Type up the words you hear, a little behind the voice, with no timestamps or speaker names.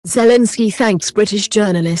Zelensky thanks British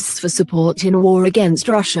journalists for support in war against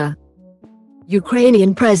Russia.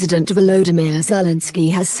 Ukrainian President Volodymyr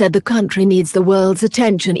Zelensky has said the country needs the world's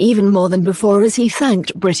attention even more than before as he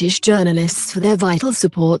thanked British journalists for their vital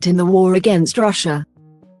support in the war against Russia.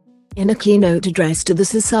 In a keynote address to the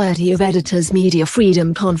Society of Editors Media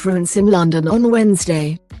Freedom Conference in London on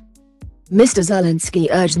Wednesday, Mr Zelensky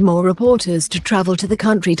urged more reporters to travel to the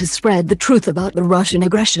country to spread the truth about the Russian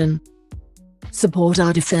aggression, support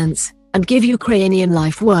our defense, and give Ukrainian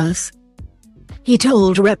life worth. He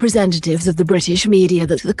told representatives of the British media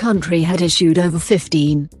that the country had issued over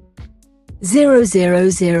 15,000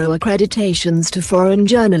 accreditations to foreign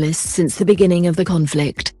journalists since the beginning of the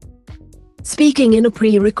conflict. Speaking in a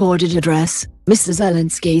pre-recorded address, Mr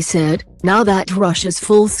Zelensky said, "Now that Russia's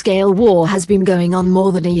full-scale war has been going on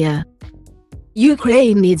more than a year,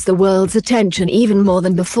 Ukraine needs the world's attention even more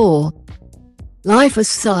than before. Life as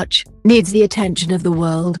such needs the attention of the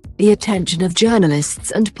world, the attention of journalists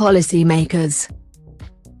and policymakers,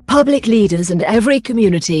 public leaders and every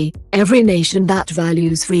community, every nation that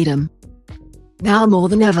values freedom. Now more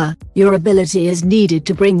than ever, your ability is needed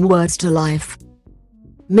to bring words to life."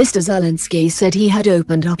 Mr Zelensky said he had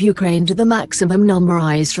opened up Ukraine to the maximum number of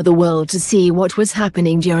eyes for the world to see what was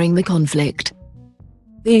happening during the conflict.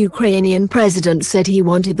 The Ukrainian president said he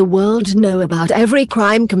wanted the world to know about every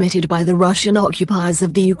crime committed by the Russian occupiers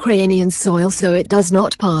of the Ukrainian soil so it does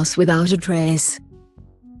not pass without a trace.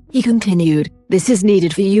 He continued, "This is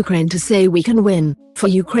needed for Ukraine to say we can win, for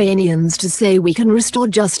Ukrainians to say we can restore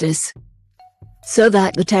justice, so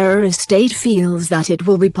that the terrorist state feels that it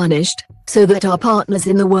will be punished, so that our partners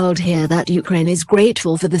in the world hear that Ukraine is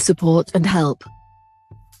grateful for the support and help,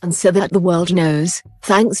 and so that the world knows,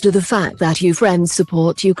 thanks to the fact that you friends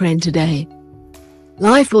support Ukraine today,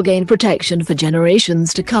 life will gain protection for generations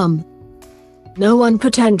to come. No one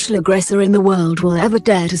potential aggressor in the world will ever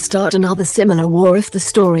dare to start another similar war if the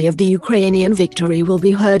story of the Ukrainian victory will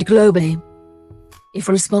be heard globally. If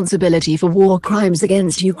responsibility for war crimes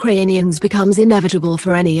against Ukrainians becomes inevitable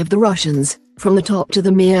for any of the Russians, from the top to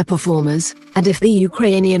the mere performers, and if the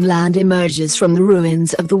Ukrainian land emerges from the ruins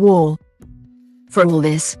of the war. For all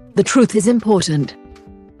this, the truth is important.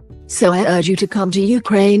 So I urge you to come to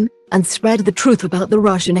Ukraine, and spread the truth about the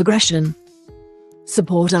Russian aggression.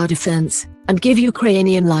 Support our defense, and give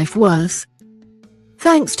Ukrainian life worth.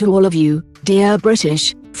 Thanks to all of you, dear British,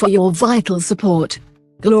 for your vital support.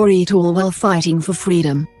 Glory to all while fighting for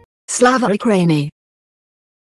freedom. Slava Ukraini!